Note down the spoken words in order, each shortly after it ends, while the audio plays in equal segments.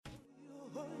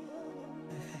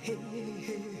Hey,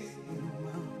 hey,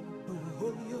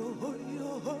 oh, yo, oh,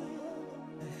 yo, oh.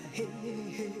 Hey,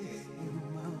 hey,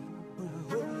 oh,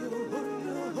 yo, oh,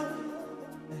 yo, oh.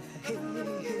 Hey,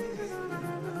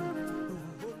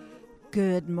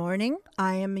 Good morning.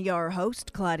 I am your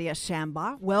host, Claudia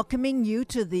Shambaugh, welcoming you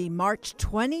to the March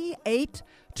 28,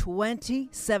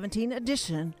 2017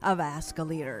 edition of Ask a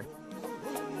Leader.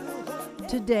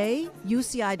 Today,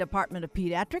 UCI Department of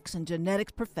Pediatrics and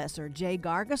Genetics Professor Jay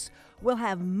Gargas will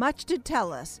have much to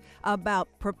tell us about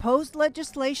proposed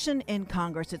legislation in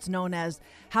Congress. It's known as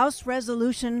House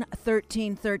Resolution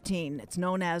 1313. It's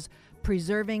known as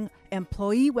Preserving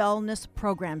Employee Wellness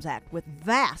Programs Act, with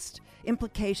vast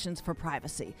implications for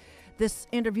privacy. This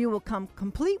interview will come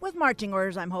complete with marching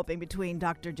orders, I'm hoping, between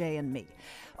Dr. J and me.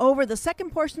 Over the second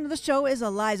portion of the show is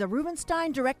Eliza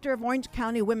Rubenstein, director of Orange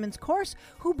County Women's Chorus,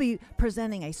 who'll be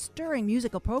presenting a stirring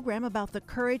musical program about the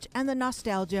courage and the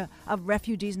nostalgia of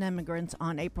refugees and immigrants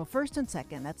on April 1st and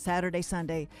 2nd. That's Saturday,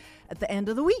 Sunday, at the end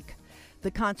of the week. The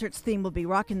concert's theme will be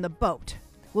Rockin' the Boat.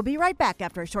 We'll be right back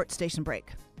after a short station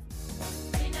break.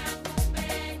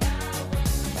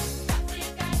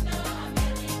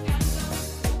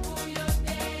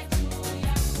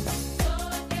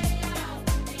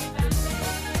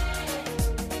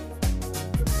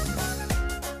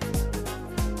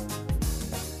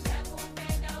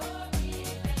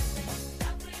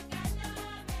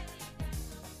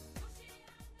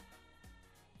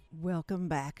 Welcome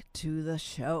back to the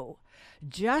show.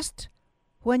 Just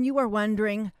when you are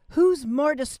wondering who's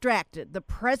more distracted, the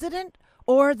president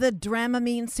or the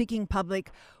Dramamine-seeking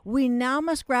public, we now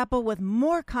must grapple with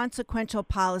more consequential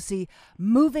policy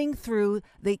moving through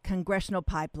the congressional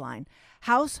pipeline.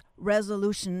 House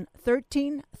Resolution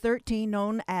 1313,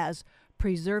 known as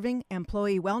Preserving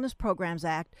Employee Wellness Programs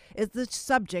Act, is the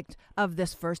subject of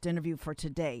this first interview for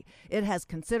today. It has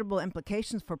considerable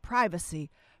implications for privacy.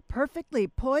 Perfectly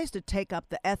poised to take up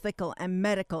the ethical and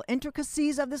medical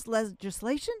intricacies of this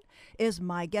legislation is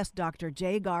my guest, Dr.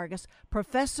 Jay Gargas,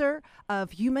 professor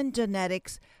of human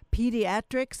genetics,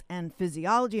 pediatrics, and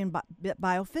physiology and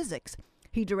biophysics.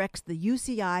 He directs the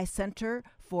UCI Center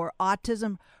for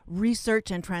Autism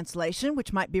Research and Translation,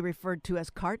 which might be referred to as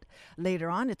CART later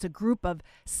on. It's a group of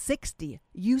 60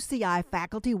 UCI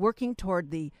faculty working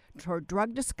toward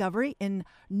drug discovery in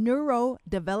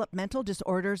neurodevelopmental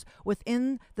disorders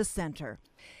within the center.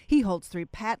 He holds 3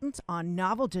 patents on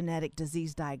novel genetic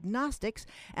disease diagnostics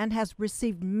and has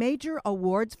received major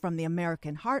awards from the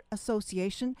American Heart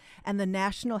Association and the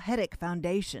National Headache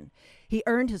Foundation. He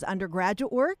earned his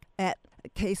undergraduate work at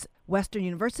Case Western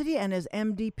University and his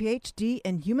MD PhD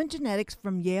in human genetics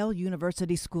from Yale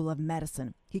University School of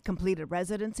Medicine. He completed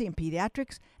residency in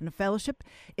pediatrics and a fellowship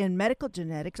in medical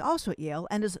genetics, also at Yale,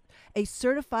 and is a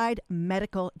certified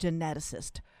medical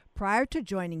geneticist. Prior to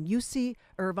joining UC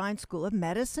Irvine School of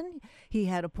Medicine, he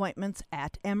had appointments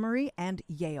at Emory and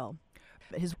Yale.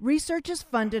 His research is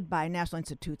funded by National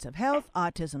Institutes of Health,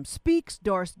 Autism Speaks,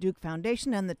 Doris Duke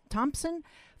Foundation, and the Thompson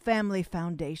Family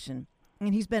Foundation.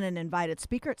 And he's been an invited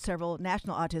speaker at several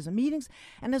national autism meetings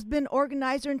and has been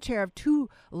organizer and chair of 2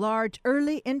 large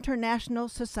early international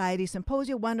society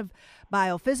symposia, one of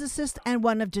biophysicists and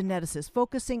one of geneticists,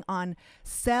 focusing on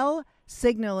cell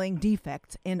signaling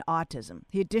defects in autism.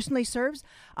 He additionally serves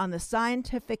on the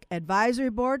scientific advisory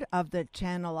board of the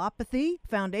Channelopathy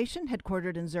Foundation,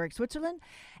 headquartered in Zurich, Switzerland,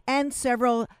 and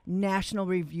several national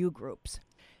review groups.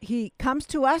 He comes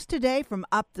to us today from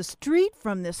up the street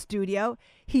from this studio.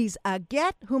 He's a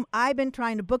get whom I've been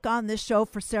trying to book on this show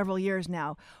for several years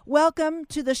now. Welcome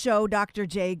to the show, Dr.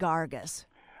 Jay Gargas.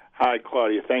 Hi,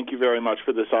 Claudia. Thank you very much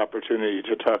for this opportunity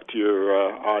to talk to your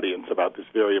audience about this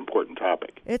very important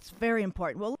topic. It's very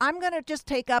important. Well, I'm going to just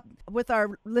take up with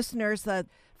our listeners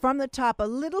from the top a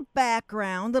little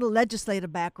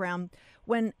legislative background.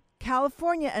 When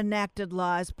California enacted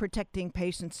laws protecting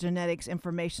patients' genetics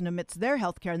information amidst their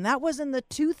health care, and that was in the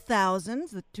 2000s,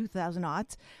 the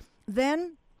 2000-aughts.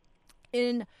 Then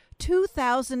in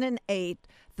 2008,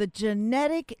 the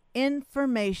Genetic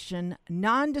Information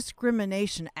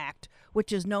Non-Discrimination Act,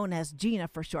 which is known as GINA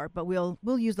for short, but we'll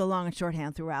use the long and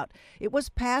shorthand throughout. It was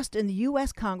passed in the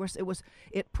U.S. Congress.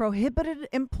 It prohibited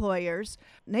employers,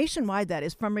 nationwide that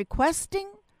is, from requiring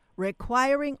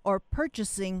or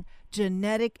purchasing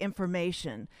genetic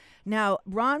information. Now,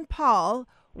 Ron Paul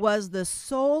was the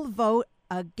sole vote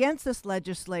against this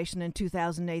legislation in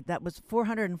 2008. That was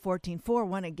 414 for,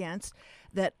 1 against,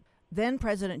 that then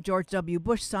President George W.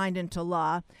 Bush signed into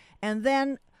law. And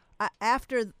then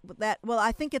after that, well,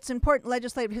 I think it's important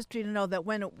legislative history to know that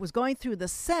when it was going through the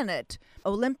Senate,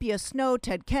 Olympia Snowe,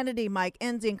 Ted Kennedy, Mike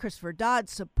Enzi, and Christopher Dodd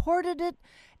supported it.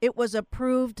 It was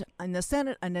approved in the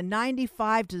Senate on a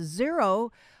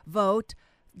 95-0 vote.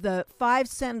 The 5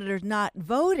 senators not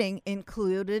voting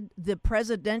included the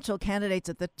presidential candidates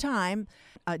at the time,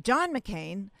 John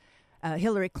McCain,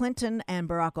 Hillary Clinton, and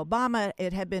Barack Obama.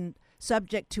 It had been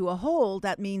subject to a hold.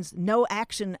 That means no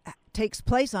action takes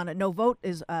place on it. No vote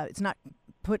is, it's not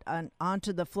put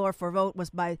onto the floor for vote, was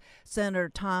by Senator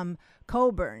Tom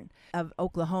Coburn of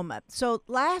Oklahoma. So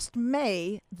last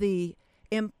May, the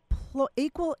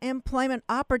Equal Employment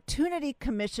Opportunity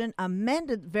Commission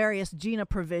amended various GINA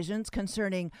provisions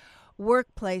concerning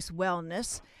workplace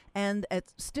wellness. And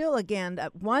it's still, again,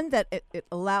 one that it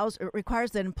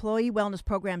requires that employee wellness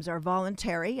programs are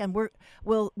voluntary, and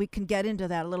we can get into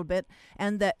that a little bit,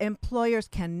 and that employers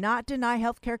cannot deny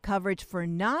health care coverage for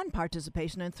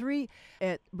non-participation. And 3,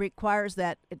 it requires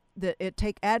that it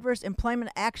take adverse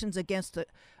employment actions against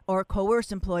or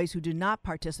coerce employees who do not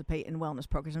participate in wellness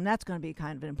programs, and that's going to be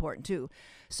kind of important too.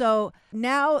 So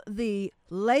now the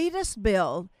latest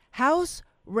bill, House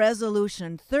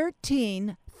Resolution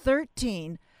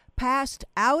 1313, passed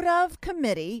out of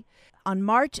committee on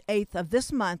March 8th of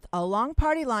this month. Along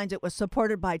party lines, it was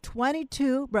supported by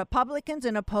 22 Republicans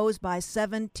and opposed by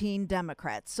 17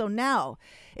 Democrats. So now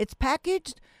it's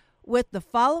packaged with the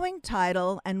following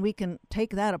title, and we can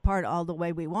take that apart all the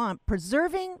way we want: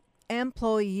 Preserving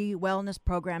Employee Wellness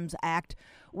Programs Act,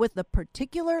 with the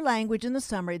particular language in the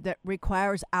summary that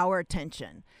requires our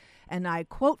attention. And I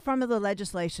quote from the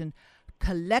legislation: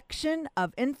 collection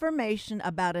of information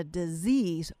about a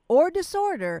disease or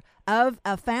disorder of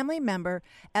a family member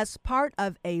as part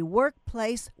of a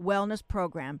workplace wellness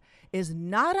program is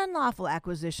not unlawful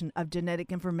acquisition of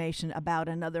genetic information about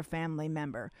another family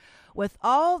member. With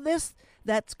all this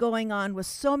that's going on, with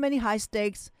so many high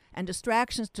stakes and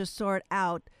distractions to sort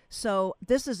out, so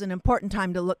this is an important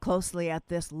time to look closely at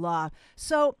this law.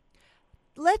 So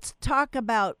let's talk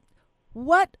about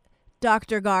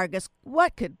Dr. Gargas,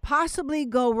 what could possibly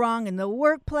go wrong in the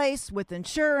workplace, with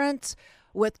insurance,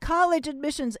 with college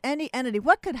admissions, any entity?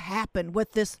 What could happen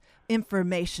with this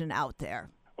information out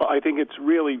there? Well, I think it's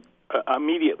really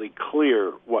immediately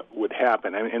clear what would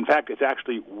happen. And in fact, it's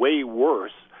actually way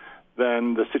worse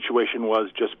than the situation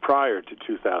was just prior to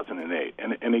 2008.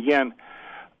 And again,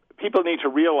 people need to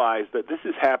realize that this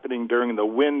is happening during the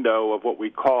window of what we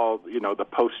call, the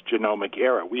post-genomic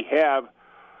era. We have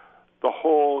the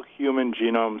whole human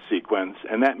genome sequence,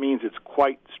 and that means it's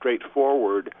quite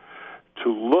straightforward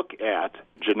to look at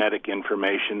genetic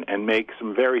information and make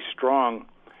some very strong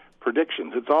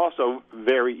predictions. It's also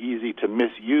very easy to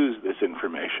misuse this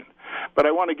information. But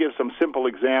I want to give some simple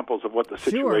examples of what the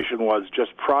situation was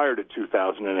just prior to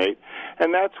 2008,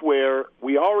 and that's where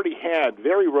we already had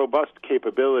very robust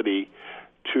capability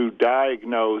to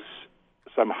diagnose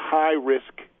some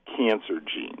high-risk cancer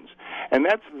genes. And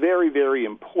that's very, very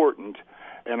important,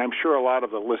 and I'm sure a lot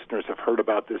of the listeners have heard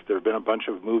about this. There have been a bunch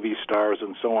of movie stars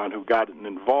and so on who've gotten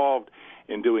involved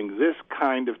in doing this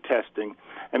kind of testing.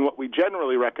 And what we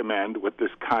generally recommend with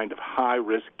this kind of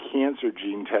high-risk cancer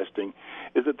gene testing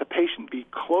is that the patient be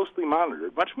closely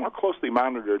monitored, much more closely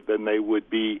monitored than they would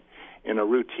be in a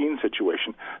routine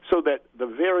situation, so that the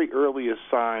very earliest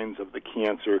signs of the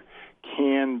cancer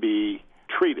can be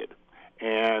treated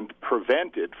and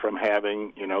prevented from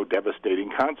having,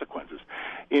 devastating consequences.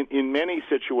 In many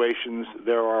situations,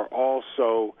 there are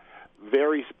also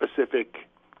very specific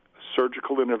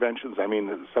surgical interventions. I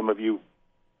mean, some of you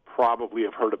probably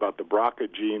have heard about the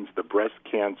BRCA genes, the breast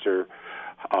cancer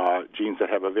genes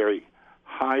that have a very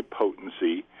high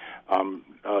potency,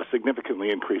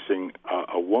 significantly increasing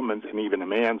a woman's and even a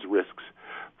man's risks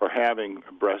for having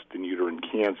breast and uterine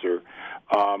cancer.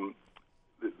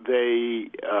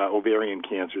 Ovarian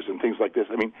cancers and things like this.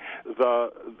 I mean,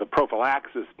 the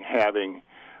prophylaxis having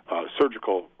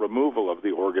surgical removal of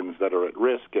the organs that are at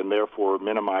risk and therefore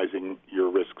minimizing your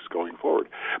risks going forward.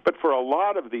 But for a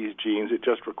lot of these genes, it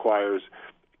just requires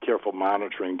careful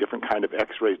monitoring, different kind of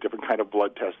x-rays, different kind of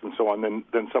blood tests, and so on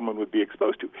than someone would be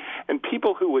exposed to. And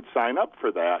people who would sign up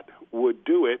for that would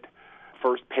do it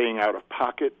first paying out of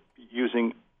pocket,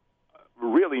 using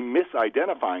really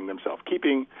misidentifying themselves,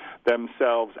 keeping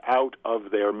themselves out of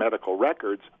their medical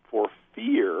records for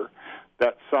fear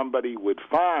that somebody would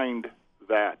find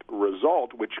that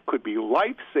result, which could be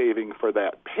life-saving for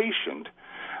that patient,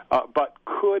 but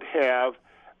could have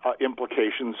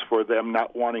implications for them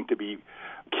not wanting to be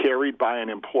carried by an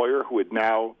employer who would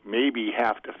now maybe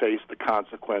have to face the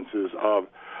consequences of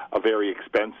a very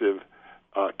expensive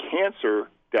cancer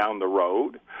down the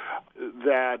road,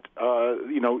 that,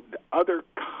 other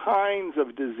kinds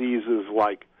of diseases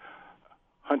like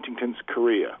Huntington's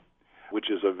chorea, which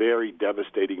is a very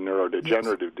devastating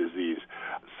neurodegenerative disease,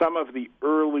 some of the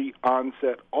early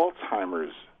onset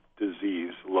Alzheimer's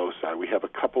disease loci. We have a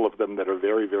couple of them that are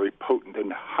very, very potent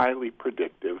and highly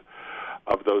predictive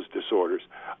of those disorders,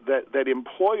 that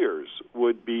employers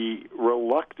would be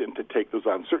reluctant to take those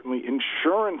on. Certainly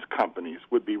insurance companies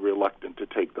would be reluctant to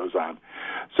take those on.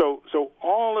 So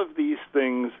all of these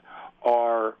things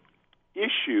are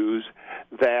issues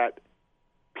that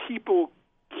people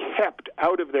kept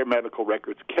out of their medical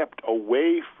records, kept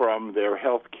away from their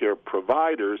health care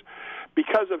providers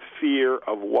because of fear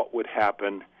of what would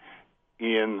happen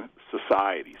in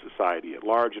society at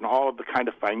large, and all of the kind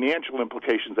of financial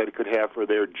implications that it could have for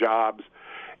their jobs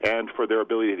and for their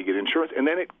ability to get insurance. And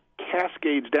then it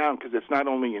cascades down because it's not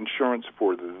only insurance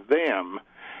for them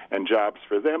and jobs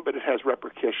for them, but it has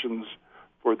repercussions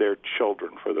for their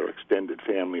children, for their extended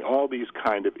family, all these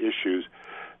kind of issues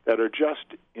that are just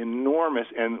enormous,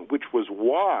 and which was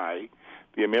why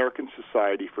the American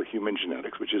Society for Human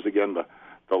Genetics, which is, again,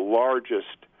 the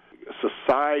largest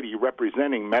society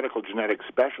representing medical genetic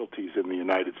specialties in the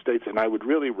United States, and I would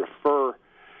really refer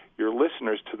your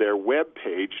listeners to their web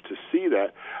page to see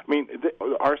that. I mean,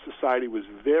 our society was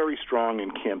very strong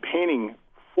in campaigning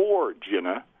for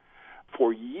GINA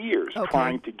for years,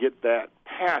 trying to get that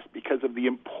passed because of the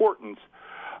importance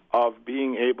of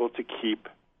being able to keep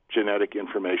genetic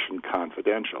information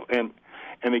confidential.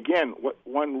 And again, what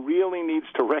one really needs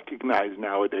to recognize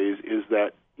nowadays is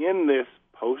that in this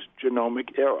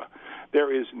post-genomic era,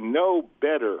 there is no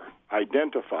better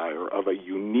identifier of a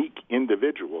unique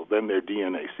individual than their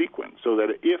DNA sequence. So that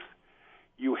if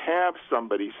you have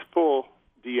somebody's full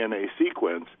DNA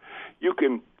sequence, you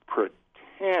can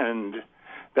pretend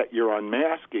that you're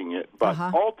unmasking it, but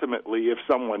ultimately if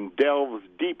someone delves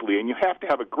deeply, and you have to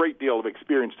have a great deal of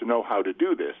experience to know how to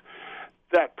do this,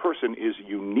 that person is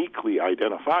uniquely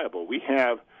identifiable. We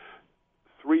have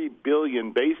 3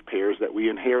 billion base pairs that we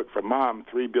inherit from mom,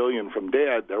 3 billion from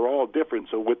dad. They're all different.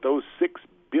 So with those 6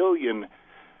 billion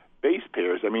base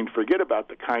pairs, I mean, forget about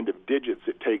the kind of digits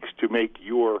it takes to make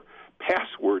your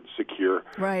password secure.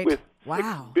 Right. With 6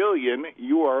 billion,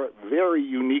 you are very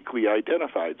uniquely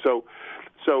identified. So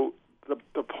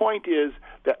the point is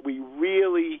that we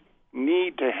really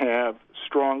need to have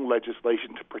strong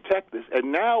legislation to protect this.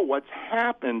 And now what's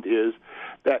happened is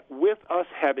that with us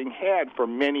having had for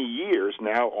many years,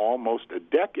 now almost a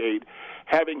decade,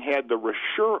 having had the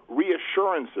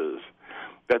reassurances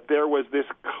that there was this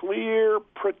clear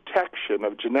protection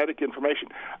of genetic information,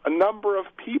 a number of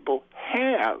people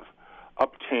have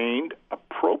obtained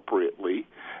appropriately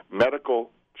medical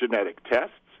genetic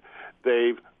tests.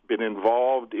 They've been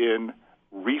involved in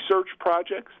research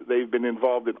projects. They've been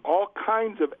involved in all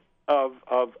kinds of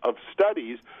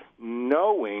studies,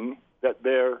 knowing that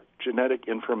their genetic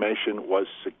information was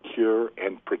secure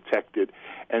and protected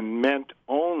and meant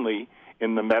only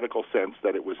in the medical sense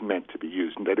that it was meant to be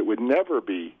used, and that it would never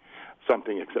be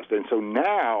something excessive. And so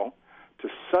now, to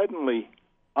suddenly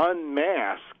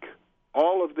unmask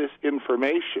all of this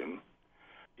information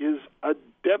is a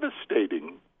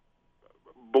devastating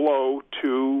blow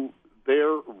to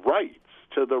their rights,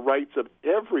 to the rights of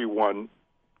everyone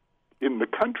in the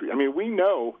country. I mean, we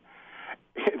know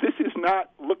this is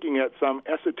not looking at some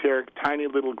esoteric, tiny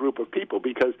little group of people,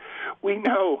 because we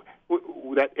know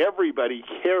that everybody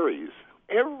carries,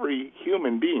 every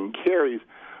human being carries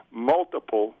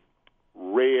multiple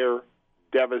rare,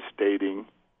 devastating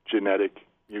genetic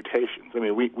mutations. I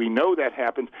mean, we know that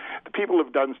happens. The people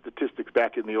have done statistics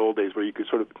back in the old days where you could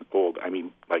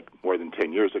like more than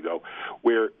 10 years ago,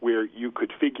 where you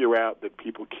could figure out that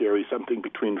people carry something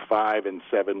between 5 and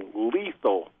 7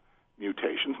 lethal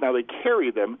mutations. Now, they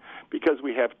carry them because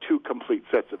we have 2 complete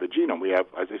sets of a genome. We have,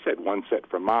 as I said, one set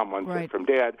from mom, one set from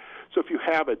dad. So if you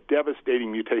have a devastating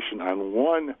mutation on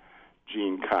one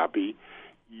gene copy,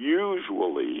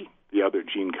 usually the other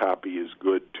gene copy is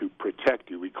good to protect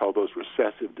you. We call those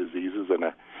recessive diseases, and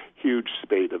a huge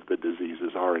spate of the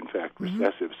diseases are, in fact,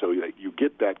 recessive, so that you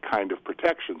get that kind of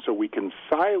protection. So we can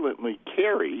silently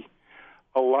carry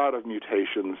a lot of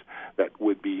mutations that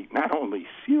would be not only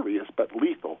serious but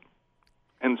lethal.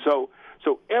 And so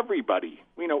everybody,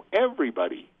 we know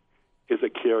everybody is a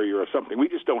carrier of something. We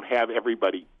just don't have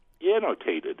everybody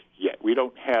annotated yet. We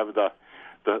don't have the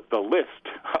list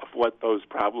of what those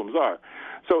problems are.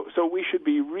 So we should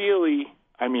be really,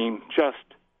 just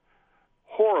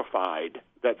horrified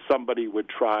that somebody would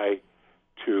try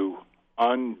to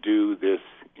undo this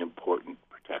important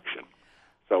protection.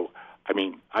 So I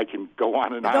mean, I can go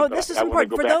on and on. No, but this is I want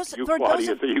important. to go back to you,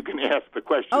 Claudia, so you can ask the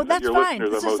questions that your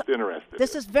listeners are most interested in.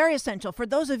 This is very essential. For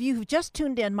those of you who just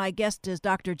tuned in, my guest is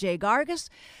Dr. Jay Gargas.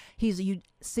 He's a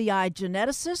UCI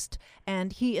geneticist,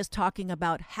 and he is talking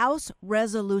about House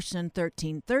Resolution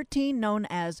 1313, known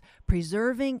as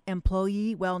Preserving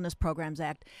Employee Wellness Programs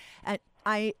Act. And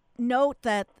I note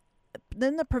that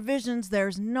in the provisions,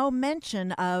 there's no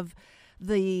mention of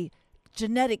the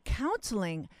genetic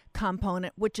counseling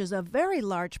component, which is a very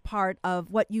large part of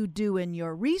what you do in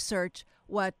your research,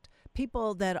 what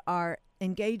people that are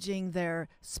engaging their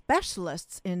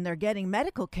specialists in their getting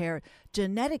medical care.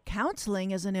 Genetic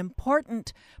counseling is an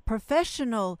important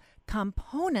professional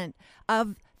component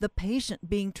of the patient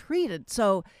being treated.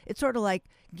 So it's sort of like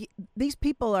these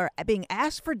people are being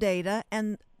asked for data,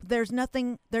 and there's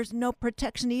no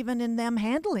protection even in them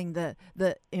handling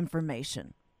the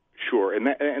information. Sure, and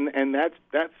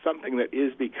that's something that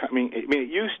is becoming. I mean, it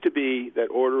used to be that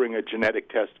ordering a genetic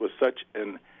test was such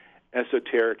an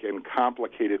esoteric and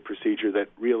complicated procedure that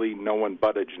really no one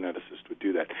but a geneticist would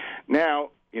do that. Now,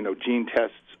 gene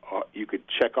tests, you could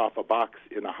check off a box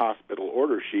in a hospital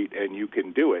order sheet and you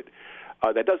can do it.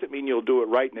 That doesn't mean you'll do it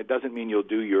right, and it doesn't mean you'll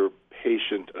do your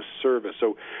patient a service.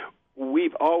 So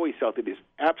we've always felt it is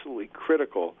absolutely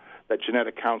critical that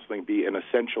genetic counseling be an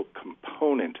essential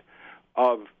component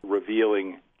of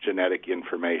revealing genetic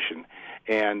information.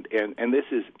 And this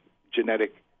is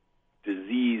genetic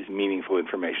disease meaningful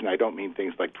information. I don't mean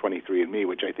things like 23andMe,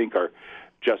 which I think are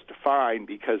just fine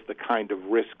because the kind of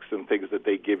risks and things that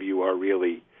they give you are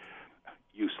really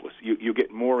useless. You get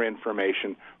more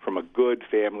information from a good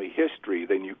family history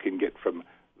than you can get from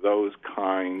those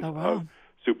kinds of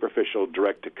superficial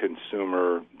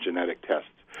direct-to-consumer genetic tests.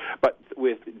 But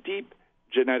with deep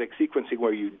genetic sequencing,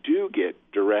 where you do get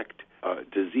direct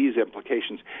disease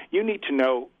implications, you need to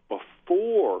know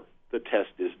before the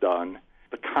test is done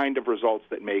the kind of results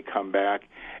that may come back,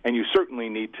 and you certainly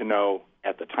need to know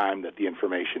at the time that the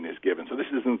information is given. So this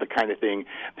isn't the kind of thing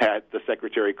that the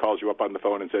secretary calls you up on the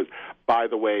phone and says, by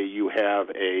the way, you have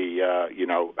a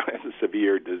a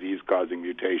severe disease-causing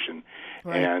mutation,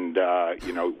 right, and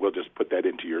we'll just put that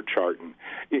into your chart. And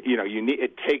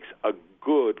it takes a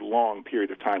good long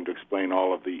period of time to explain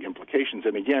all of the implications.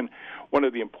 And again, one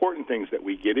of the important things that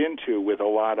we get into with a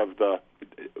lot of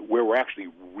where we're actually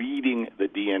reading the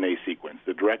DNA sequence,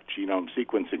 the direct genome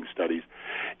sequencing studies,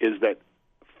 is that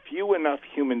few enough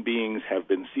human beings have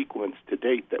been sequenced to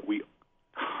date that we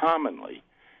commonly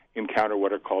encounter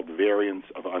what are called variants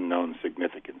of unknown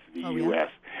significance, VUS.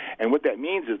 And what that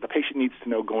means is the patient needs to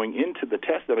know going into the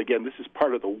test, and again, this is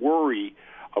part of the worry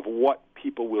of what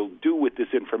people will do with this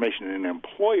information in an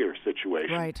employer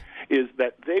situation, right, is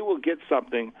that they will get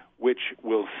something which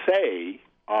will say,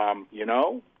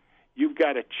 you've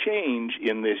got a change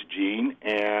in this gene,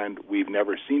 and we've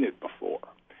never seen it before.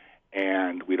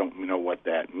 And we don't know what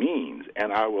that means.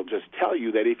 And I will just tell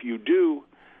you that if you do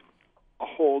a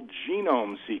whole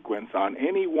genome sequence on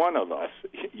any one of us,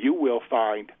 you will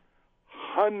find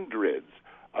hundreds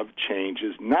of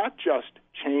changes, not just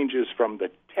changes from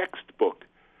the textbook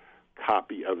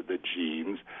copy of the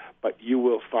genes, but you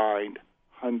will find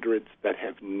hundreds that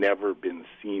have never been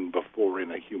seen before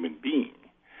in a human being.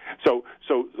 So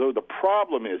the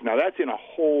problem is, now that's in a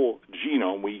whole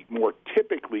genome. We more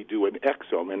typically do an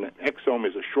exome, and an exome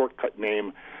is a shortcut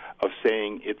name of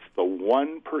saying it's the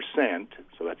 1%,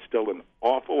 so that's still an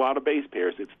awful lot of base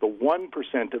pairs, it's the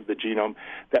 1% of the genome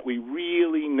that we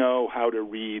really know how to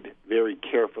read very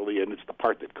carefully, and it's the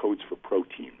part that codes for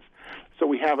proteins. So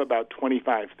we have about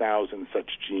 25,000 such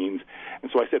genes,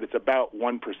 and so I said it's about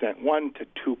 1%, 1 to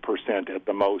 2% at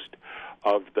the most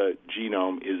of the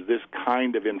genome is this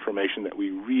kind of information that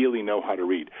we really know how to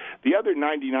read. The other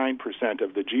 99%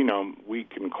 of the genome, we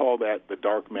can call that the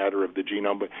dark matter of the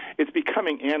genome, but it's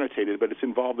becoming annotated, but it's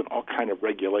involved in all kind of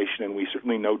regulation, and we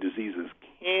certainly know diseases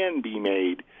can be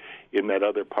made in that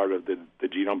other part of the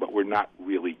genome, but we're not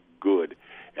really good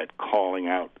at calling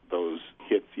out those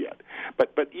hits yet.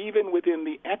 But even within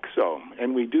the exome,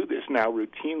 and we do this now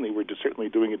routinely, we're just certainly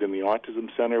doing it in the Autism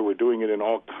Center, we're doing it in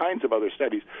all kinds of other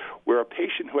studies, where a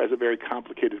patient who has a very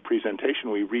complicated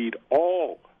presentation, we read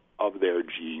all of their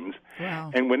genes.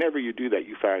 Wow. And whenever you do that,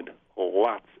 you find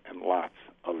lots and lots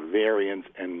of variants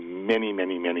and many,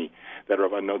 many, many that are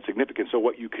of unknown significance. So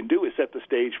what you can do is set the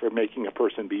stage for making a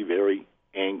person be very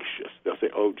anxious. They'll say,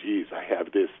 oh, geez, I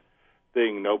have this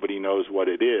thing, nobody knows what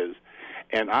it is.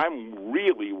 And I'm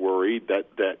really worried that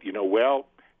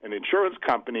an insurance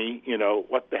company,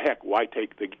 what the heck, why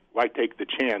take the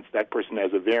chance that person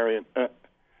has a variant?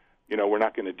 We're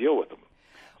not going to deal with them.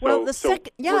 Well, we're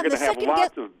going to have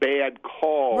lots of bad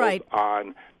calls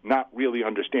on not really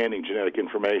understanding genetic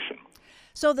information.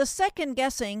 So the second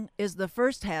guessing is the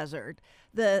first hazard.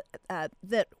 And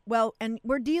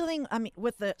we're dealing,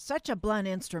 with such a blunt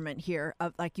instrument here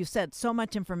of, like you said, so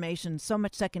much information, so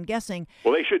much second guessing.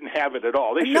 Well, they shouldn't have it at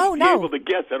all. They No, shouldn't no. be able to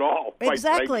guess at all.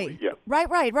 Exactly. Yeah.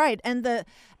 Right.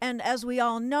 And as we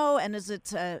all know, and as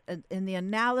it's in the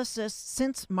analysis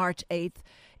since March 8th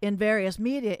in various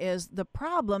media, is the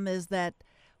problem is that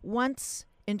once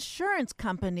insurance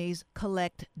companies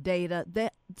collect data,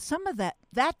 that some of that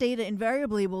data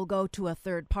invariably will go to a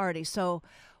third party. So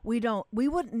we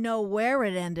wouldn't know where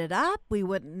it ended up. We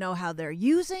wouldn't know how they're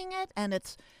using it, and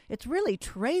it's really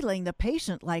trailing the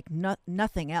patient like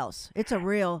nothing else. It's a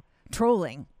real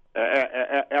trolling.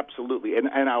 Absolutely, and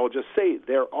I will just say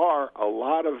there are a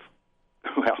lot of,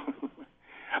 I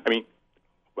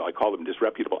call them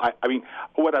disreputable.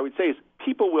 What I would say is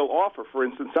people will offer, for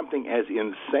instance, something as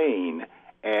insane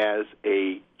as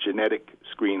a genetic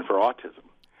screen for autism.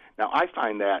 Now, I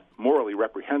find that morally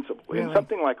reprehensible. Really? In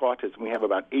something like autism, we have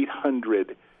about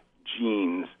 800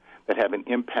 genes that have an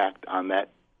impact on that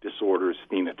disorder's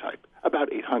phenotype,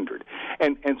 about 800.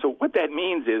 And so what that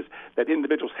means is that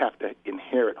individuals have to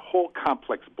inherit whole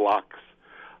complex blocks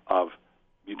of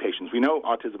mutations. We know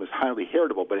autism is highly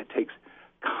heritable, but it takes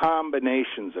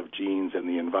combinations of genes in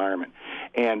the environment.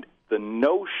 And the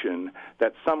notion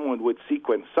that someone would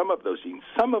sequence some of those genes,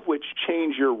 some of which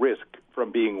change your risk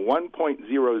from being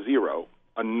 1.00,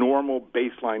 a normal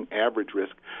baseline average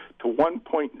risk, to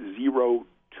 1.02.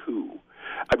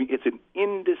 It's an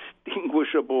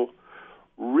indistinguishable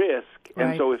risk. Right.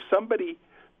 And so if somebody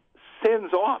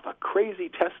sends off a crazy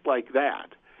test like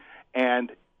that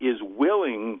and is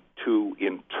willing to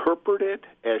interpret it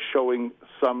as showing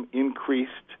some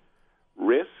increased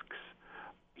risks,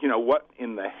 what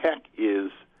in the heck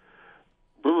is,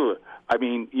 you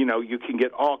can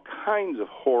get all kinds of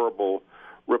horrible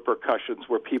repercussions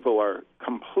where people are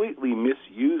completely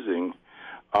misusing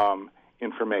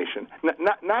information.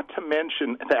 Not to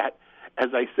mention that,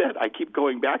 as I said, I keep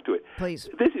going back to it. Please.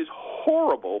 This is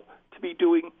horrible to be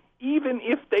doing even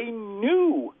if they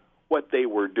knew what they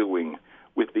were doing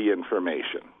with the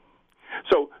information.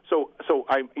 So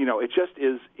it just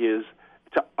is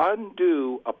to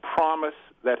undo a promise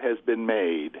that has been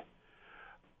made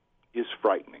is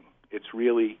frightening. It's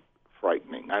really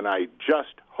frightening. And I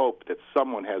just hope that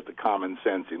someone has the common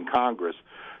sense in Congress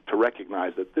to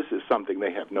recognize that this is something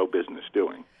they have no business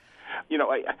doing. You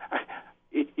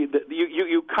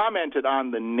commented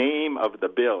on the name of the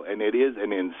bill, and it is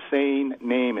an insane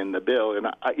name in the bill. And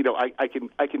I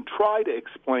can try to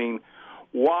explain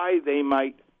why they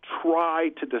might try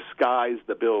to disguise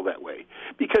the bill that way,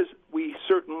 because we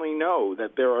certainly know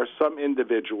that there are some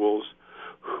individuals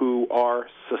who are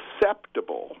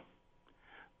susceptible,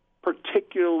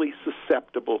 particularly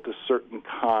susceptible to certain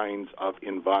kinds of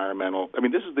environmental. I'm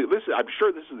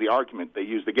sure this is the argument they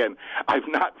used. Again, I've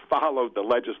not followed the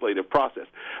legislative process,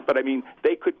 but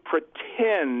they could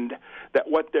pretend that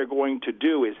what they're going to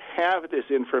do is have this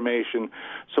information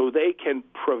so they can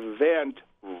prevent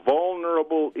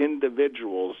vulnerable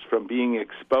individuals from being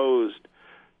exposed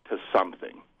to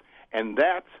something. And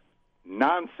that's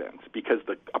nonsense, because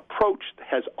the approach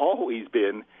has always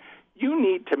been you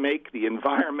need to make the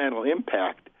environmental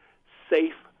impact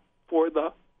safe for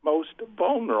the most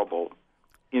vulnerable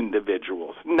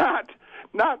individuals, not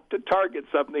to target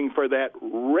something for that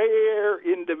rare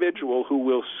individual who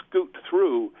will scoot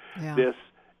through this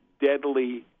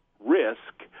deadly risk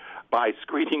by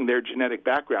screening their genetic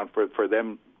background for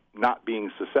them not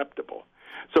being susceptible.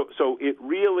 So it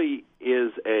really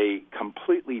is a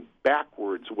completely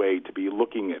backwards way to be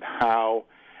looking at how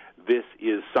this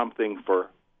is something for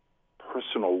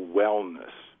personal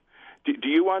wellness. Do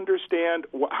you understand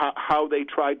how they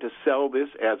tried to sell this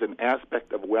as an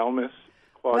aspect of wellness,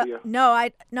 Claudia? Well,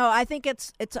 no, I think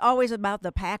it's always about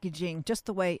the packaging, just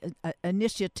the way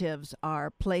initiatives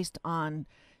are placed on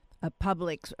a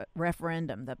public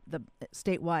referendum, the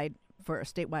statewide, for a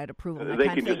statewide approval. They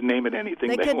can just name it anything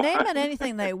they want. They can name it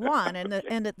anything they want,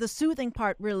 and the soothing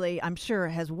part really, I'm sure,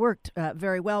 has worked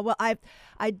very well. Well, I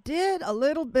did a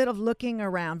little bit of looking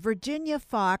around. Virginia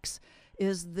Fox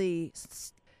is the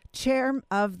chair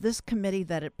of this committee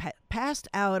that it passed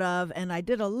out of, and I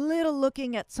did a little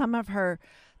looking at some of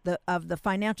the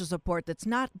financial support that's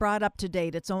not brought up to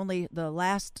date. It's only the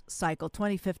last cycle,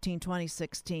 2015,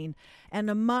 2016. And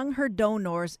among her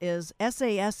donors is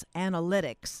SAS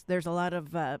Analytics. There's a lot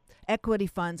of equity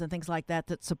funds and things like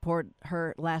that support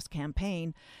her last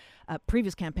campaign,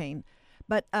 previous campaign.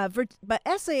 But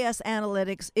SAS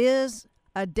Analytics is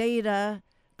a data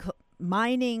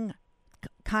mining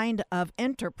kind of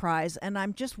enterprise, and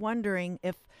I'm just wondering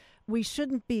if we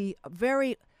shouldn't be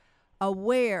very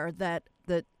aware that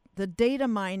the data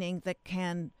mining that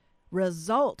can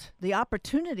result, the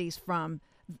opportunities from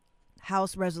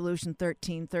House Resolution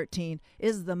 1313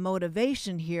 is the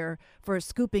motivation here for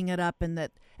scooping it up, and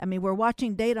that, I mean, we're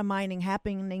watching data mining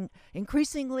happening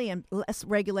increasingly and less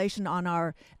regulation on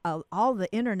our all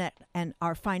the internet and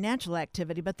our financial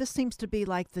activity, but this seems to be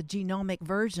like the genomic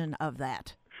version of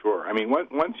that. Sure. I mean,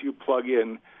 once you plug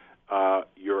in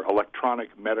your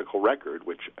electronic medical record,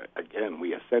 which, again,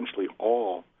 we essentially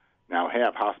all now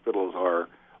have. Hospitals are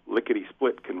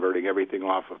lickety-split converting everything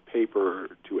off of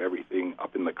paper to everything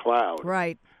up in the cloud.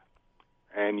 Right.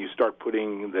 And you start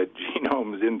putting the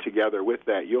genomes in together with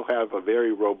that, you'll have a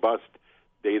very robust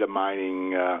data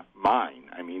mining mine.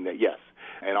 I mean, yes.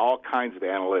 And all kinds of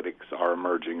analytics are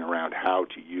emerging around how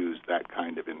to use that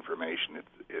kind of information.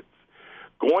 It's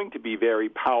going to be very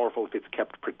powerful if it's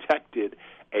kept protected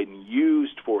and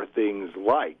used for things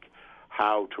like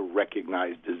how to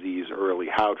recognize disease early,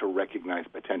 how to recognize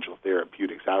potential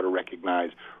therapeutics, how to recognize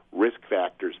risk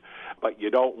factors. But you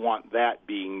don't want that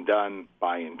being done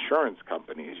by insurance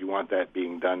companies. You want that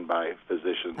being done by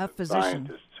physicians and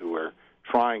scientists who are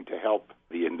trying to help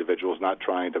the individuals, not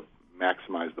trying to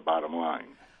maximize the bottom line.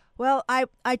 Well,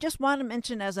 I just want to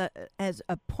mention as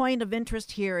a point of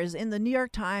interest here is in the New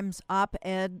York Times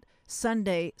op-ed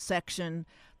Sunday section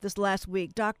this last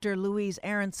week, Dr. Louise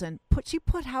Aronson put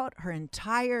out her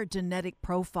entire genetic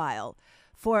profile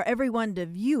for everyone to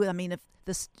view. I mean, if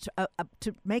this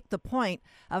to make the point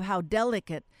of how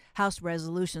delicate House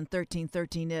Resolution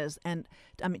 1313 is, and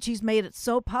I mean, she's made it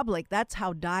so public. That's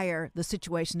how dire the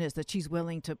situation is that she's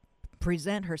willing to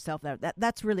present herself there.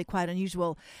 That's really quite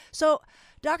unusual. So,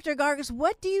 Dr. Gargas,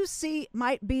 what do you see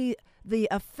might be the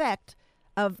effect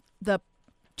of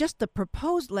just the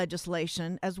proposed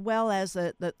legislation, as well as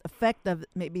the effect of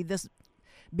maybe this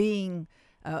being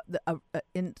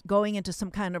in going into some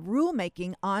kind of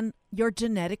rulemaking on your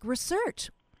genetic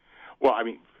research? Well, I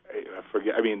mean,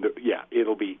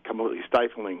 it'll be completely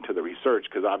stifling to the research,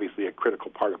 because obviously a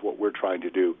critical part of what we're trying to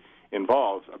do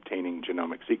involves obtaining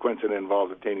genomic sequence, and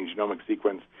involves obtaining genomic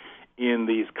sequence in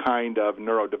these kind of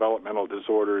neurodevelopmental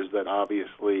disorders that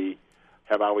obviously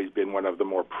have always been one of the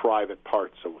more private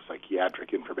parts. So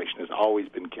psychiatric information has always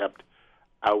been kept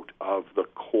out of the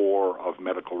core of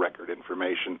medical record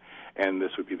information, and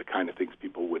this would be the kind of things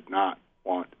people would not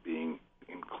want being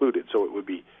included. So it would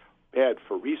be bad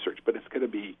for research, but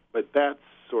that's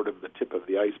sort of the tip of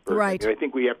the iceberg. Right. And I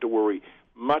think we have to worry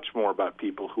much more about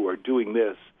people who are doing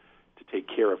this to take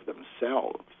care of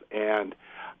themselves. And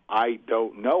I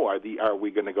don't know, are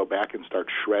we going to go back and start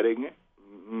shredding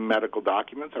medical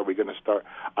documents? Are we going to start?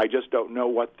 I just don't know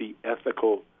what the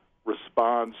ethical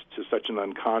response to such an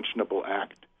unconscionable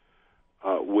act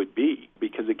would be.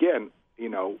 Because, again,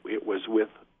 it was with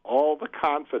all the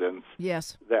confidence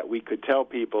that we could tell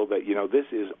people that, this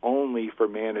is only for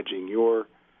managing your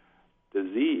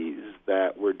disease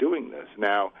that we're doing this.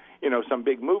 Now, some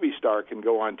big movie star can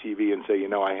go on TV and say,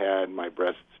 I had my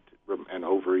breasts and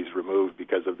ovaries removed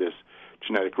because of this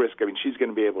genetic risk. I mean, she's going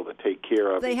to be able to take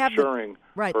care of ensuring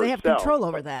right. herself. They have control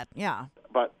over that, yeah.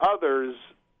 But others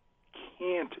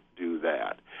can't do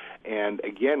that. And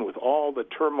again, with all the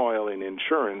turmoil in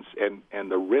insurance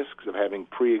and the risks of having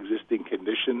pre-existing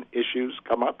condition issues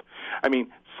come up, I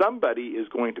mean, somebody is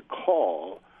going to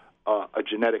call a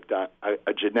genetic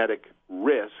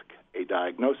risk a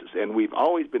diagnosis. And we've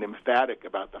always been emphatic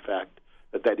about the fact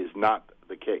that that is not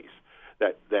the case,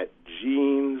 that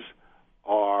genes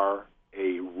are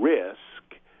a risk,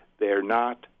 they're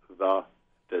not the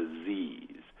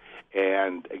disease.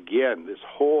 And again, this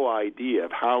whole idea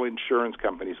of how insurance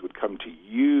companies would come to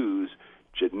use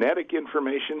genetic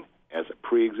information as a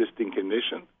pre-existing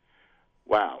condition,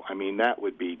 wow, I mean, that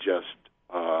would be just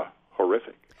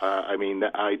horrific. I mean,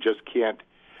 I just can't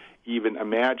even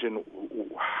imagine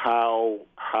how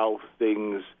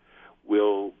things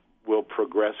will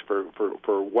progress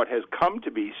for what has come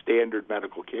to be standard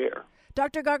medical care.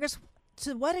 Dr. Gargas,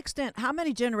 to what extent, how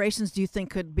many generations do you think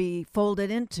could be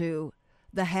folded into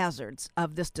the hazards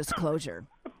of this disclosure?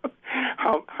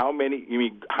 How many? You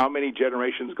mean how many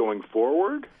generations going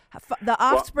forward? The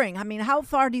offspring. Well, I mean, how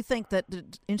far do you think that the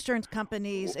insurance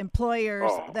companies,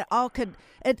 employers, that all could?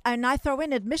 And I throw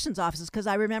in admissions offices, because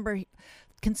I remember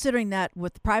considering that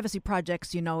with privacy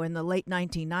projects, in the late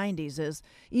 1990s, is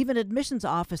even admissions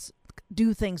office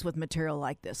do things with material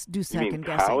like this, do second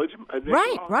guessing. College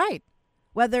Right.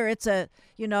 Whether it's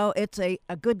it's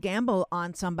a good gamble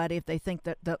on somebody if they think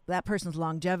that that person's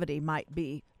longevity might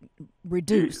be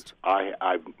reduced.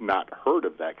 I've not heard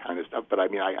of that kind of stuff, but I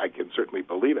mean, I can certainly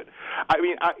believe it. I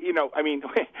mean,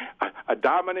 a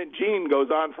dominant gene goes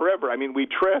on forever. I mean, we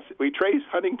trace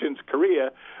Huntington's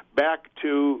chorea back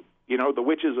to the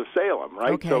witches of Salem,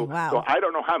 right? Okay, so, wow. so I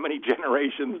don't know how many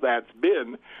generations that's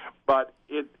been, but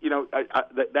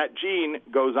that gene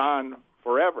goes on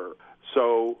forever.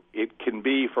 So it can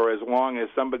be for as long as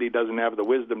somebody doesn't have the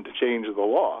wisdom to change the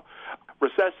law.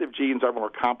 Recessive genes are more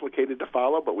complicated to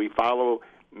follow, but we follow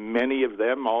many of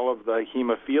them. All of the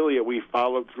hemophilia we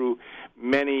followed through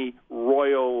many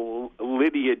royal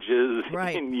lineages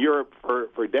in Europe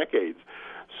for decades.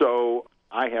 So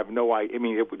I have no idea. I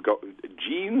mean, it would go.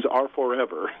 Genes are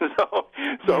forever.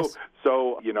 Yes.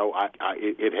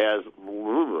 It has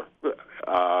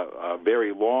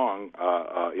very long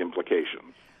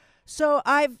implications. So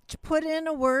I've put in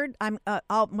a word.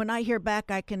 When I hear back,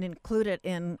 I can include it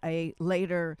in a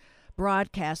later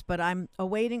broadcast. But I'm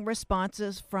awaiting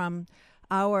responses from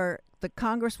the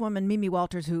Congresswoman Mimi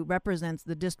Walters, who represents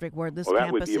the district where this that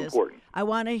campus would be is. Important. I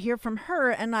want to hear from her,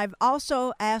 and I've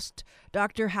also asked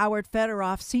Dr. Howard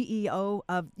Federoff, CEO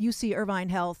of UC Irvine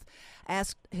Health,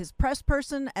 asked his press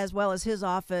person as well as his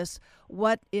office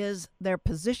what is their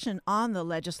position on the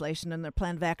legislation and their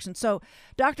plan of action. So,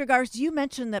 Dr. Gargas, you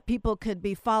mentioned that people could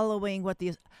be following what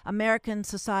the American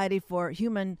Society for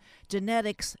Human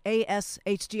Genetics,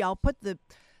 ASHG. I'll put the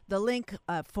link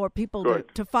for people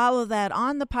to follow that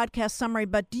on the podcast summary.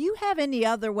 But do you have any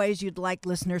other ways you'd like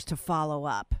listeners to follow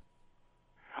up?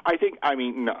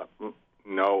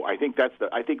 No. I think that's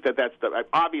the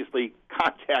obviously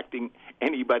contacting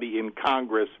anybody in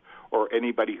Congress or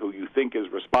anybody who you think is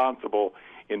responsible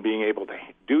in being able to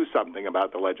do something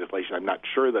about the legislation. I'm not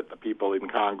sure that the people in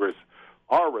Congress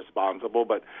are responsible,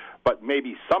 but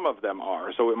maybe some of them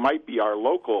are. So it might be our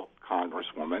local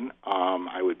congresswoman.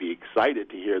 I would be excited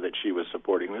to hear that she was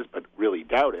supporting this, but really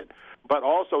doubt it. But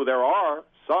also there are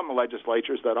some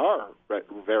legislatures that are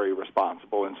very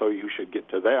responsible, and so you should get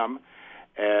to them.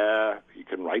 You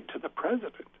can write to the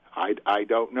president. I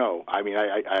don't know. I mean,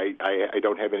 I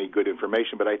don't have any good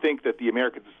information, but I think that the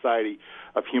American Society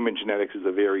of Human Genetics is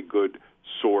a very good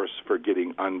source for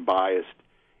getting unbiased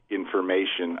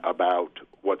information about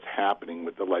what's happening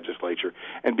with the legislature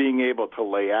and being able to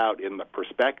lay out in the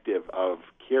perspective of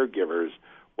caregivers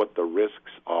what the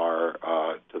risks are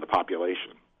to the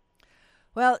population.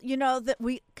 Well, that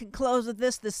we can close with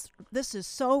this. This is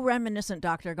so reminiscent,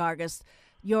 Dr. Gargas.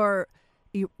 Your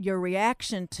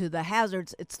reaction to the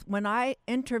hazards. It's when I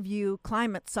interview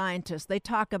climate scientists, they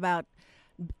talk about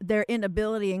their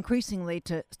inability increasingly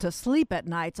to sleep at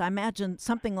nights. I imagine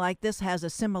something like this has a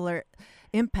similar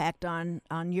impact on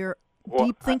your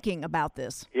deep thinking about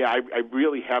this. Yeah, I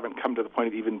really haven't come to the point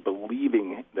of even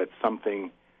believing that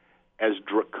something as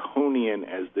draconian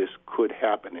as this could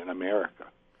happen in America.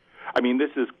 I mean,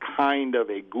 this is kind of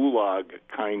a gulag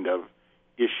kind of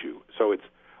issue. So it's,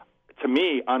 to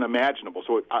me, unimaginable.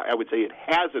 So I would say it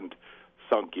hasn't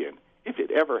sunk in. If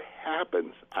it ever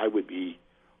happens, I would be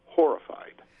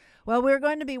horrified. Well, we're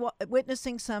going to be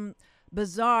witnessing some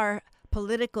bizarre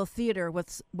political theater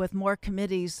with more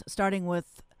committees, starting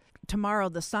with tomorrow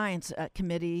the Science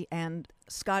Committee and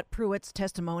Scott Pruitt's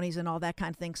testimonies and all that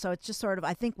kind of thing. So it's just sort of,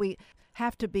 I think we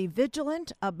have to be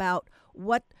vigilant about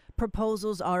what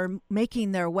proposals are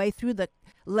making their way through the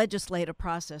legislative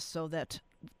process so that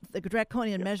the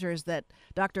draconian measures that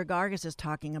Dr. Gargas is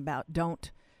talking about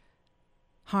don't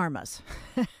harm us.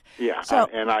 Yeah, so,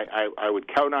 and I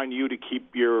would count on you to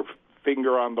keep your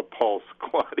finger on the pulse,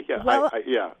 Claudia. Well,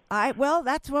 yeah. Well,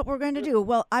 that's what we're going to do.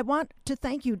 Well, I want to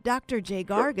thank you, Dr. Jay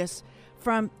Gargas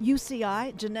from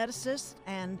UCI, geneticist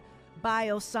and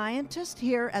bioscientist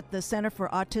here at the Center for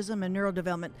Autism and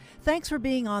Neurodevelopment. Thanks for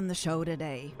being on the show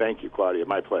today. Thank you, Claudia.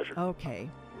 My pleasure. Okay.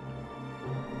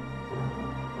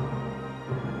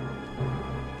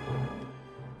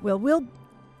 Well, we'll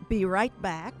be right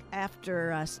back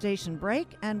after a station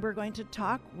break, and we're going to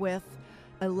talk with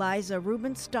Eliza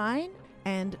Rubenstein,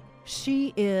 and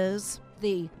she is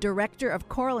the director of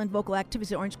choral and vocal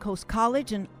activities at Orange Coast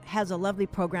College and has a lovely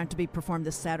program to be performed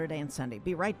this Saturday and Sunday.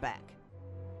 Be right back.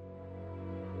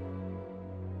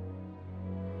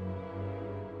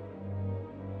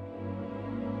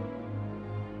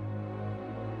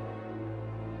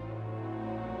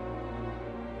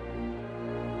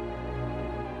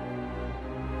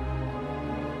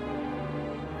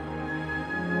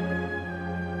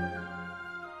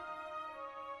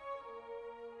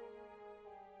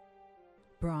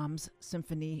 Brahms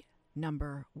Symphony No.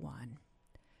 1.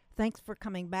 Thanks for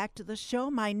coming back to the show.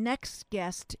 My next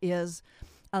guest is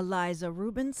Eliza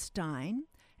Rubenstein,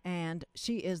 and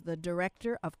she is the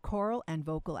Director of Choral and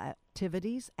Vocal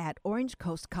activities at Orange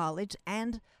Coast College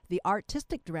and the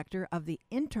artistic director of the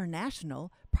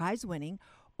international prize-winning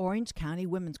Orange County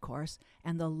Women's Chorus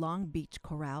and the Long Beach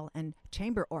Chorale and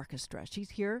Chamber Orchestra.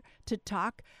 She's here to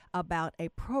talk about a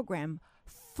program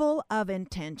full of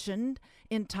intention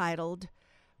entitled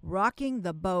Rocking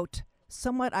the Boat.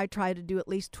 Somewhat I try to do at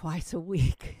least twice a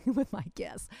week with my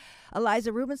guests.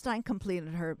 Eliza Rubinstein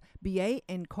completed her BA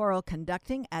in choral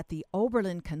conducting at the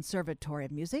Oberlin Conservatory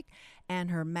of Music and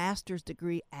her master's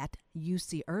degree at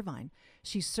UC Irvine.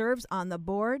 She serves on the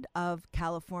board of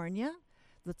California,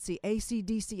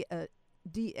 ACDC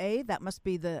DA, that must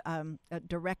be the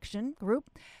direction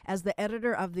group, as the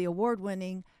editor of the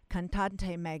award-winning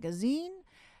Cantante magazine.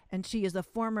 And she is a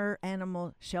former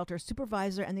animal shelter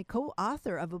supervisor and the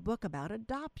co-author of a book about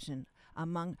adoption.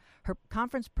 Among her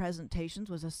conference presentations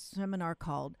was a seminar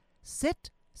called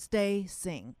Sit, Stay,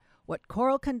 Sing, What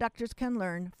Choral Conductors Can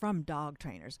Learn from Dog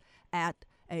Trainers at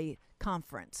a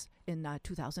conference in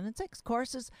 2006.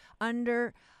 Courses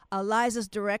under Eliza's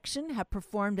direction have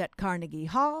performed at Carnegie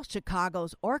Hall,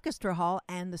 Chicago's Orchestra Hall,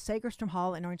 and the Segerstrom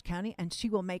Hall in Orange County, and she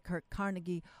will make her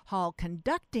Carnegie Hall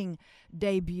conducting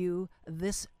debut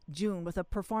this June with a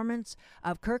performance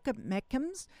of Kirk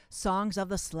Meckham's Songs of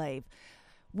the Slave.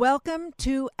 Welcome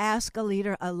to Ask a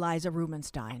Leader, Eliza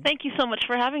Rubinstein. Thank you so much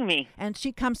for having me. And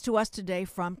she comes to us today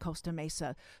from Costa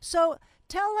Mesa. So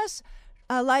tell us,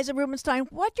 Eliza Rubinstein,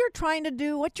 what you're trying to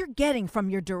do, what you're getting from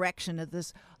your direction of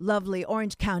this lovely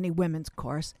Orange County Women's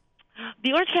Chorus.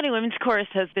 The Orange County Women's Chorus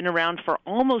has been around for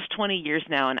almost 20 years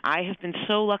now, and I have been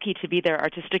so lucky to be their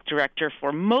artistic director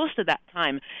for most of that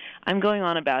time. I'm going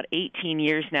on about 18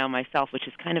 years now myself, which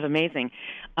is kind of amazing.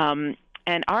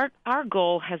 And our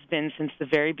goal has been since the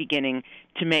very beginning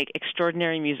to make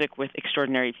extraordinary music with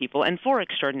extraordinary people and for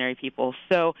extraordinary people.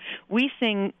 So we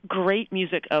sing great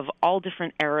music of all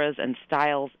different eras and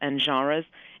styles and genres,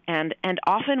 and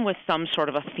often with some sort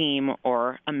of a theme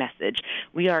or a message.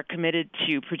 We are committed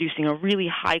to producing a really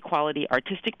high-quality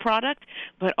artistic product,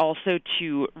 but also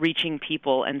to reaching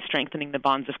people and strengthening the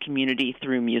bonds of community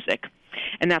through music.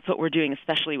 And that's what we're doing,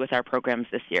 especially with our programs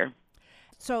this year.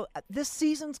 So this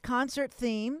season's concert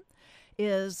theme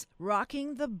is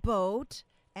Rocking the Boat,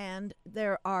 and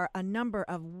there are a number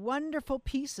of wonderful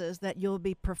pieces that you'll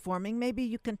be performing. Maybe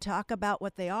you can talk about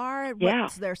what they are,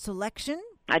 what's their selection?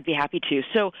 I'd be happy to.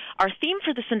 So our theme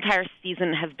for this entire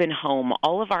season has been home.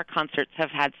 All of our concerts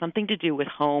have had something to do with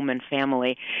home and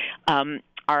family.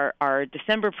 Our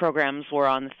December programs were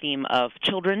on the theme of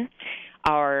children.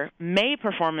 Our May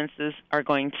performances are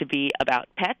going to be about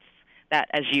pets. That,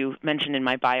 as you mentioned in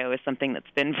my bio, is something that's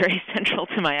been very central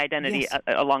to my identity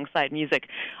alongside music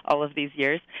all of these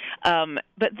years. But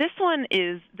this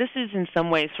is in some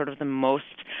ways sort of the most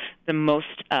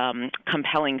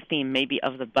compelling theme maybe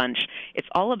of the bunch. It's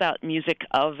all about music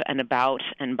of and about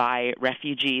and by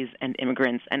refugees and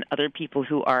immigrants and other people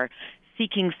who are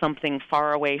seeking something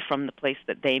far away from the place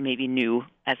that they maybe knew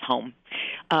as home.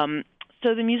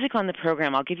 So the music on the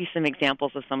program, I'll give you some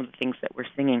examples of some of the things that we're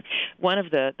singing. One of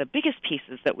the biggest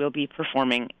pieces that we'll be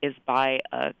performing is by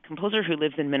a composer who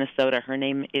lives in Minnesota. Her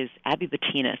name is Abby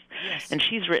Batinas, and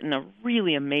she's written a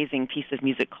really amazing piece of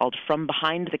music called From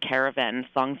Behind the Caravan,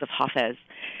 Songs of Hafez,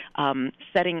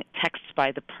 setting texts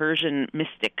by the Persian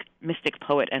mystic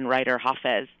poet and writer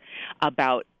Hafez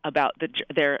about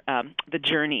the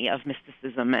journey of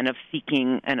mysticism and of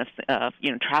seeking and of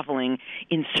traveling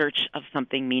in search of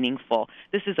something meaningful.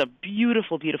 This is a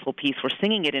beautiful, beautiful piece. We're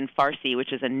singing it in Farsi,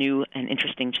 which is a new and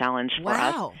interesting challenge for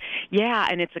us. Yeah,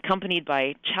 and it's accompanied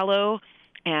by cello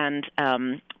and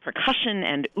percussion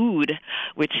and oud,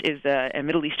 which is a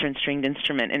Middle Eastern stringed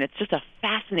instrument, and it's just a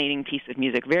fascinating piece of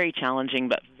music, very challenging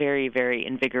but very, very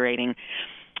invigorating.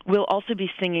 We'll also be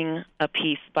singing a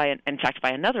piece by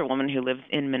another woman who lives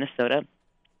in Minnesota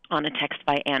on a text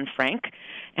by Anne Frank.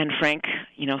 And Frank,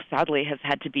 sadly has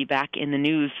had to be back in the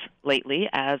news lately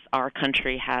as our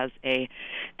country has a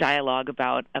dialogue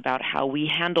about how we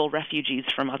handle refugees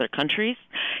from other countries.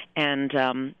 And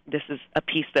this is a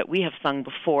piece that we have sung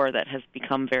before that has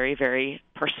become very, very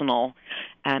personal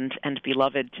and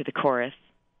beloved to the chorus.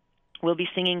 We'll be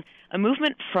singing a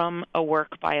movement from a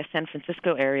work by a San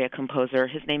Francisco area composer.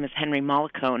 His name is Henry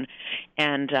Mollicone,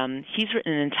 and he's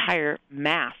written an entire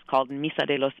mass called Misa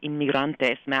de los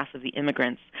Inmigrantes, Mass of the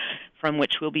Immigrants, from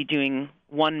which we'll be doing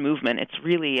one movement. It's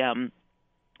really,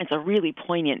 it's a really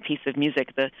poignant piece of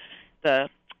music. The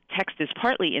text is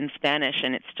partly in Spanish,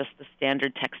 and it's just the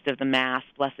standard text of the Mass,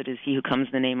 Blessed is he who comes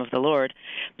in the name of the Lord,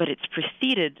 but it's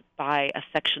preceded by a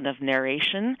section of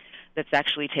narration that's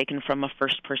actually taken from a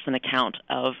first-person account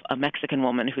of a Mexican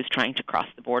woman who's trying to cross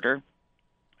the border.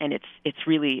 and it's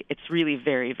really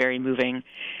very, very moving.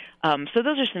 So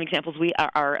those are some examples.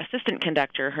 Our assistant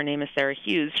conductor, her name is Sarah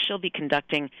Hughes. She'll be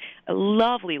conducting a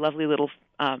lovely, lovely little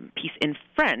piece in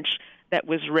French that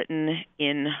was written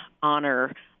in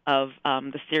honor of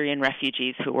the Syrian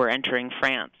refugees who were entering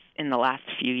France in the last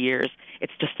few years.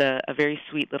 It's just a very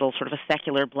sweet little sort of a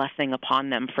secular blessing upon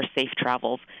them for safe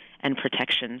travels and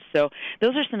protection. So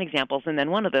those are some examples. And then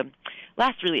one of the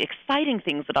last really exciting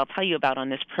things that I'll tell you about on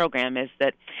this program is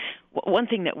that one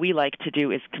thing that we like to do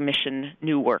is commission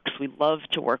new works. We love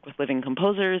to work with living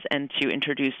composers and to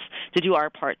do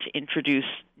our part to introduce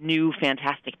new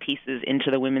fantastic pieces into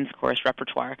the women's chorus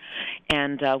repertoire.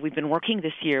 And we've been working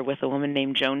this year with a woman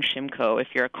named Joan Shimko. If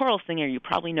you're a choral singer, you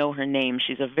probably know her name.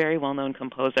 She's a very well-known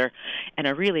composer and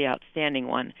a really outstanding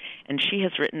one. And she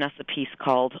has written us a piece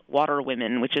called Water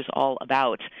Women, which is all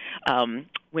about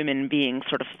women being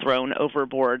sort of thrown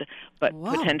overboard, but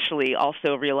potentially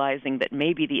also realizing that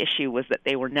maybe the issue was that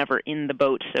they were never in the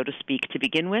boat, so to speak, to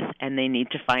begin with, and they need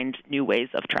to find new ways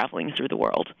of traveling through the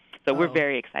world. So we're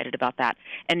very excited about that.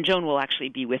 And Joan will actually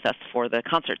be with us for the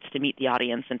concerts to meet the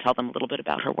audience and tell them a little bit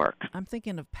about her work. I'm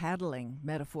thinking of paddling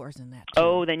metaphors in that, too.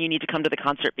 Oh, then you need to come to the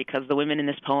concert because the women in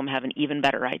this poem have an even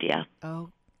better idea. Oh,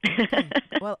 okay.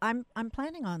 Well, I'm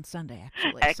planning on Sunday,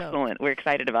 actually. Excellent. We're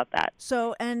excited about that.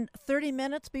 So, and 30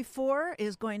 minutes before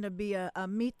is going to be a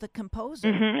Meet the Composer.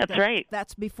 Mm-hmm, that's right.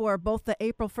 That's before both the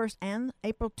April 1st and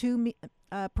April 2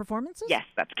 performances? Yes,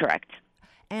 that's correct.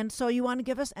 And so you want to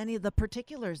give us any of the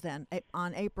particulars then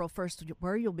on April 1st,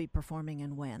 where you'll be performing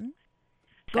and when?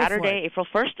 Saturday, April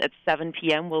 1st at 7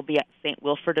 p.m. we'll be at St.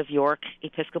 Wilfrid of York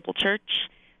Episcopal Church.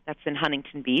 That's in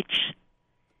Huntington Beach.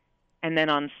 And then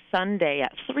on Sunday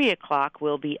at 3 o'clock,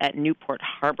 we'll be at Newport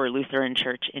Harbor Lutheran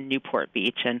Church in Newport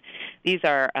Beach. And these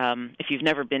are, if you've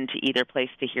never been to either place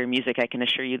to hear music, I can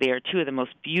assure you they are two of the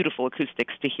most beautiful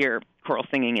acoustics to hear choral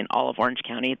singing in all of Orange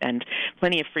County, and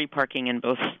plenty of free parking in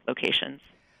both locations.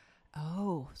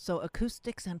 Oh, so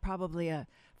acoustics, and probably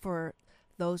for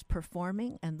those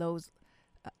performing and those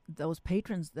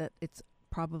patrons, that it's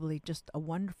probably just a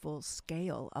wonderful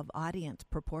scale of audience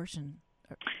proportion.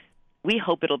 We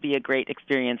hope it'll be a great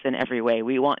experience in every way.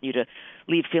 We want you to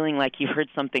leave feeling like you heard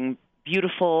something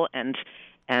beautiful and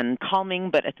calming,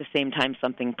 but at the same time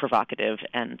something provocative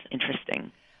and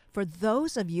interesting. For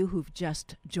those of you who've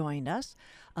just joined us,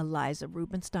 Eliza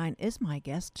Rubenstein is my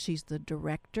guest. She's the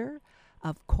director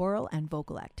of choral and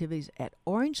vocal activities at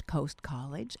Orange Coast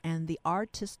College and the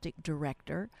artistic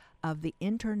director of the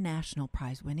international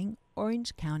prize-winning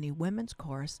Orange County Women's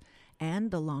Chorus and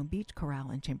the Long Beach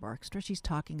Chorale and Chamber Orchestra. She's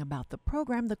talking about the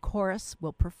program the chorus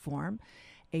will perform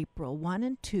April 1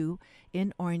 and 2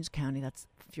 in Orange County. That's,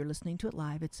 if you're listening to it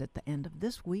live, it's at the end of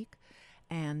this week.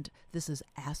 And this is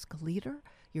Ask Leader.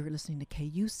 You're listening to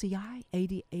KUCI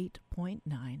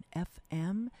 88.9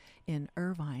 FM in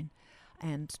Irvine,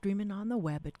 and streaming on the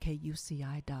web at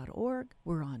kuci.org.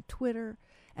 We're on Twitter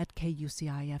at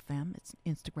KUCI-FM. It's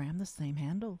Instagram, the same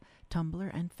handle, Tumblr,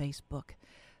 and Facebook.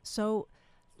 So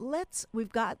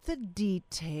we've got the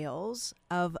details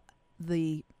of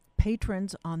the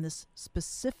patrons on this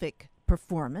specific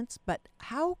performance, but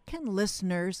how can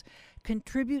listeners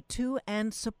contribute to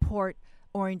and support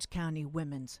Orange County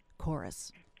Women's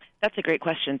Chorus? That's a great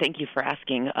question. Thank you for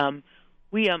asking.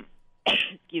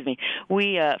 Excuse me.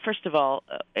 First of all,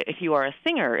 if you are a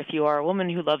singer, if you are a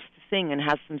woman who loves to sing and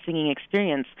has some singing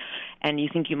experience, and you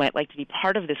think you might like to be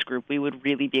part of this group, we would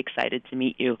really be excited to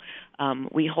meet you.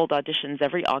 We hold auditions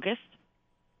every August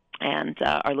and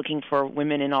are looking for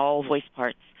women in all voice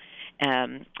parts.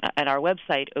 At our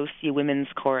website,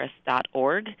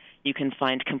 ocwomenschorus.org, you can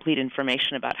find complete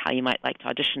information about how you might like to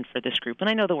audition for this group. And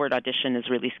I know the word audition is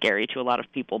really scary to a lot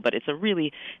of people, but it's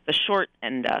a short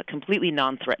and completely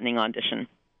non-threatening audition.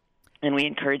 And we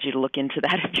encourage you to look into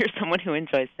that if you're someone who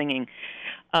enjoys singing.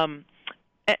 And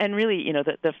really,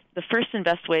 the first and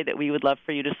best way that we would love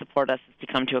for you to support us is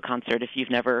to come to a concert if you've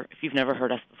never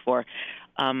heard us before.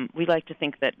 We like to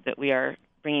think that we are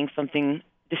bringing something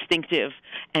distinctive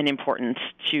and important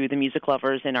to the music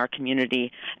lovers in our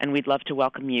community, and we'd love to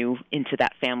welcome you into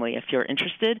that family if you're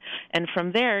interested. And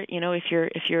from there, if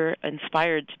you're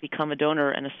inspired to become a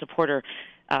donor and a supporter,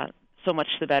 so much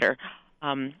the better.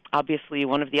 Obviously,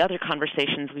 one of the other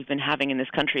conversations we've been having in this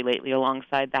country lately,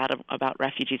 alongside that about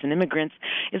refugees and immigrants,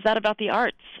 is that about the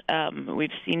arts. We've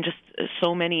seen just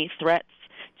so many threats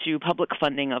to public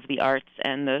funding of the arts,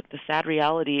 and the sad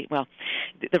reality,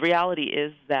 the reality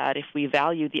is that if we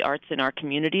value the arts in our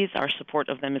communities, our support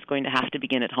of them is going to have to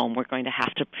begin at home. We're going to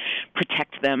have to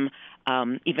protect them,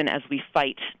 even as we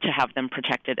fight to have them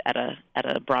protected at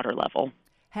a broader level.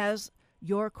 Has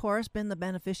your chorus been the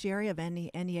beneficiary of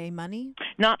any NEA money?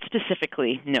 Not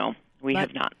specifically, no, we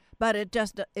have not. But it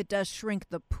does shrink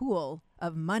the pool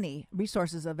of money,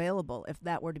 resources available if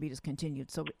that were to be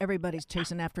discontinued. So everybody's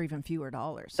chasing after even fewer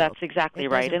dollars. So that's exactly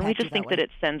right. And we just think that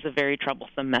it sends a very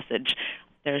troublesome message.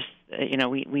 There's,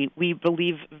 we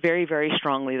believe very, very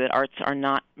strongly that arts are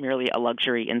not merely a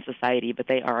luxury in society, but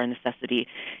they are a necessity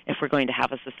if we're going to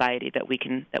have a society that we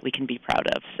can be proud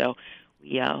of. So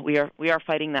we are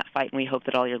fighting that fight, and we hope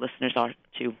that all your listeners are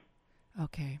too.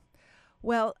 Okay.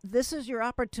 Well, this is your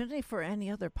opportunity for any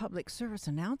other public service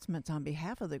announcements on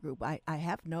behalf of the group. I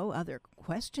have no other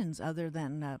questions other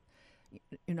than,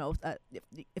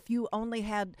 if you only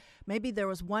had, maybe there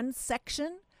was one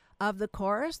section of the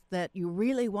chorus that you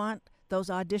really want those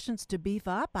auditions to beef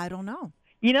up. I don't know.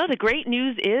 The great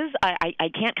news is I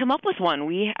can't come up with one.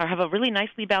 We have a really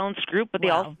nicely balanced group, but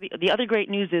wow. the other great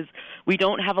news is we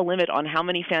don't have a limit on how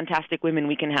many fantastic women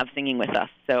we can have singing with us.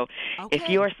 So if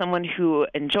you are someone who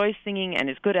enjoys singing and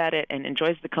is good at it and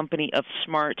enjoys the company of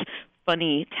smart,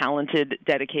 funny, talented,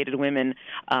 dedicated women,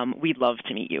 we'd love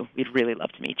to meet you. We'd really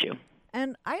love to meet you.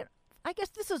 And I guess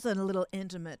this is a little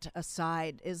intimate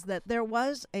aside, is that there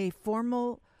was a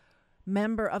formal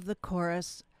member of the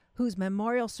chorus whose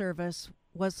memorial service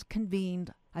was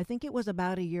convened, I think it was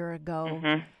about a year ago,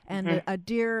 and a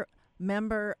dear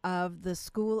member of the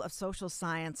School of Social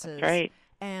Sciences. That's right.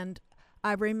 And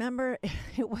I remember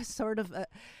it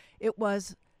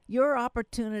was your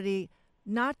opportunity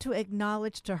not to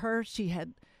acknowledge to her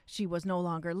she was no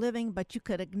longer living, but you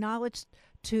could acknowledge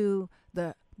to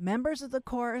the members of the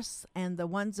chorus and the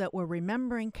ones that were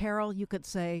remembering Carol, you could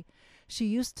say, she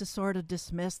used to sort of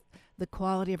dismiss the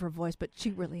quality of her voice, but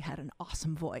she really had an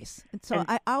awesome voice. And so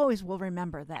I always will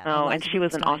remember that. Oh, and she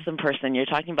was an awesome person. You're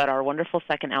talking about our wonderful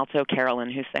second alto, Carolyn,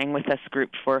 who sang with this group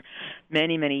for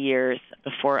many, many years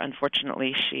before,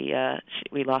 unfortunately,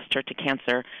 we lost her to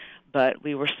cancer. But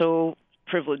we were so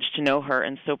privileged to know her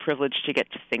and so privileged to get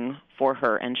to sing for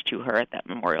her and to her at that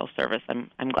memorial service. I'm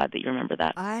glad that you remember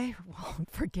that. I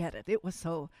won't forget it. It was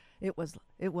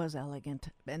elegant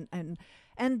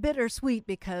and bittersweet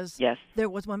because there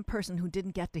was one person who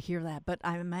didn't get to hear that, but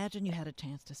I imagine you had a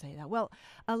chance to say that. Well,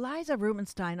 Eliza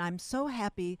Rubenstein, I'm so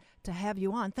happy to have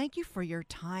you on. Thank you for your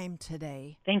time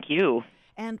today. Thank you.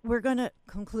 And we're going to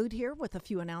conclude here with a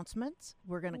few announcements.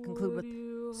 We're going to conclude with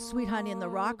Sweet Honey in the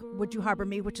Rock, Would You Harbor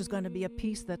Me, which is going to be a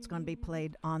piece that's going to be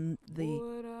played on the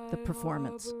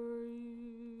performance.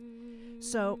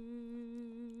 So,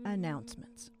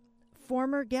 announcements.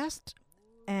 Former guest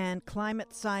and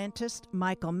climate scientist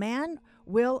Michael Mann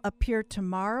will appear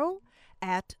tomorrow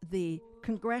at the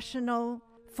Congressional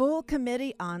Full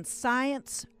Committee on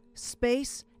Science,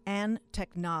 Space, and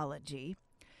Technology.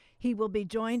 He will be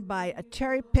joined by a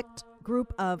cherry-picked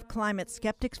group of climate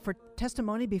skeptics for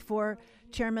testimony before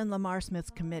Chairman Lamar Smith's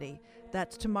committee.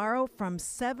 That's tomorrow from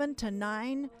 7 to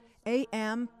 9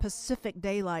 a.m. Pacific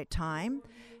Daylight Time.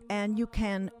 And you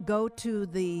can go to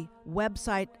the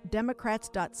website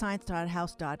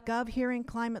democrats.science.house.gov, Hearing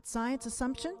Climate Science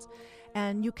Assumptions,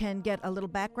 and you can get a little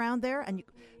background there, and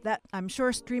that I'm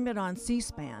sure stream it on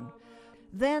C-SPAN.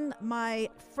 Then my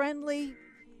friendly,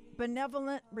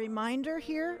 benevolent reminder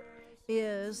here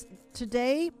is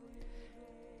today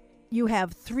you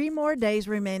have 3 more days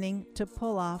remaining to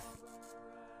pull off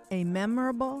a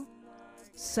memorable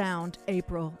sound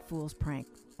April Fool's prank.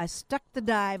 I stuck the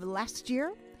dive last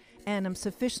year and I'm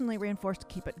sufficiently reinforced to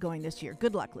keep it going this year.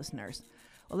 Good luck, listeners.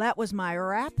 Well, that was my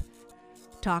wrap.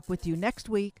 Talk with you next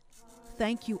week.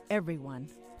 Thank you, everyone,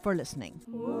 for listening.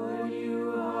 Would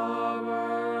you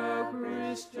harbor a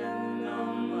Christian, a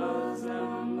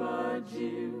Muslim, a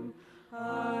Jew,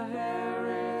 a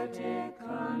heretic,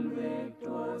 convict,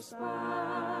 or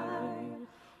spy?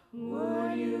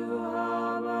 Would you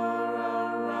harbor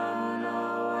a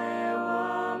runaway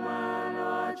woman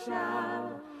or child?